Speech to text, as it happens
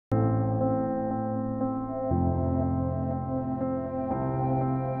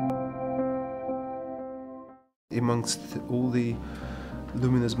Amongst all the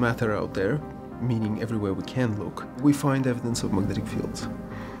luminous matter out there, meaning everywhere we can look, we find evidence of magnetic fields.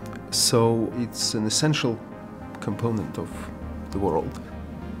 So it's an essential component of the world.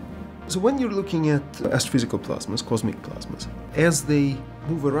 So when you're looking at astrophysical plasmas, cosmic plasmas, as they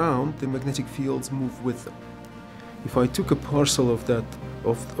move around, the magnetic fields move with them. If I took a parcel of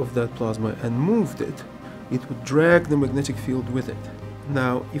that plasma and moved it, it would drag the magnetic field with it.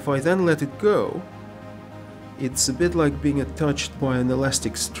 Now, if I then let it go, it's a bit like being attached by an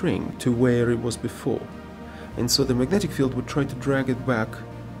elastic string to where it was before. And so the magnetic field would try to drag it back.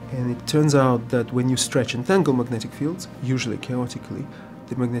 And it turns out that when you stretch and tangle magnetic fields, usually chaotically,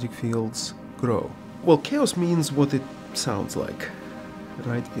 the magnetic fields grow. Well, chaos means what it sounds like,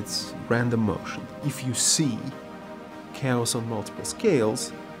 right? It's random motion. If you see chaos on multiple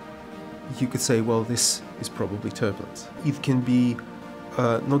scales, you could say, well, this is probably turbulence. It can be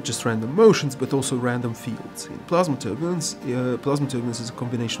not just random motions, but also random fields. In plasma turbulence is a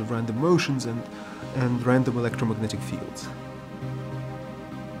combination of random motions and random electromagnetic fields.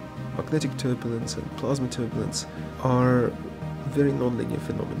 Magnetic turbulence and plasma turbulence are very nonlinear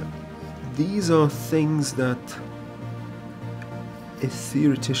phenomena. These are things that a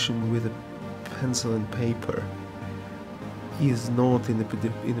theoretician with a pencil and paper is not in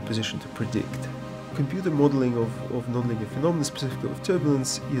a position to predict. Computer modeling of nonlinear phenomena, specifically of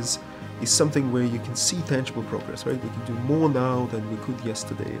turbulence, is something where you can see tangible progress, right? We can do more now than we could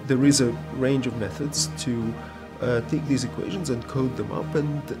yesterday. There is a range of methods to take these equations and code them up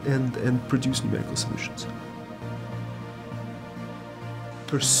and produce numerical solutions.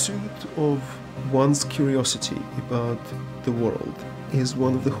 Pursuit of one's curiosity about the world is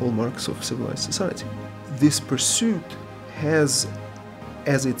one of the hallmarks of civilized society. This pursuit has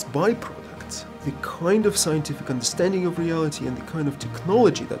as its byproducts the kind of scientific understanding of reality and the kind of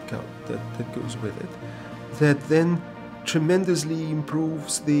technology that goes with it, that then tremendously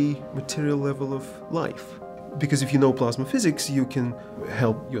improves the material level of life. Because if you know plasma physics, you can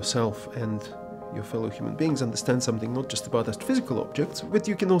help yourself and your fellow human beings understand something not just about astrophysical objects, but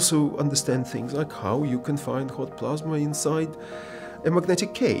you can also understand things like how you can find hot plasma inside a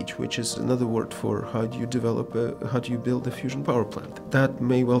magnetic cage, which is another word for how do you build a fusion power plant. That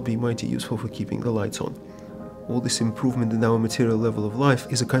may well be mighty useful for keeping the lights on. All this improvement in our material level of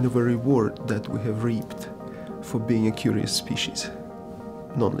life is a kind of a reward that we have reaped for being a curious species.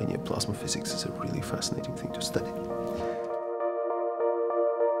 Nonlinear plasma physics is a really fascinating thing to study.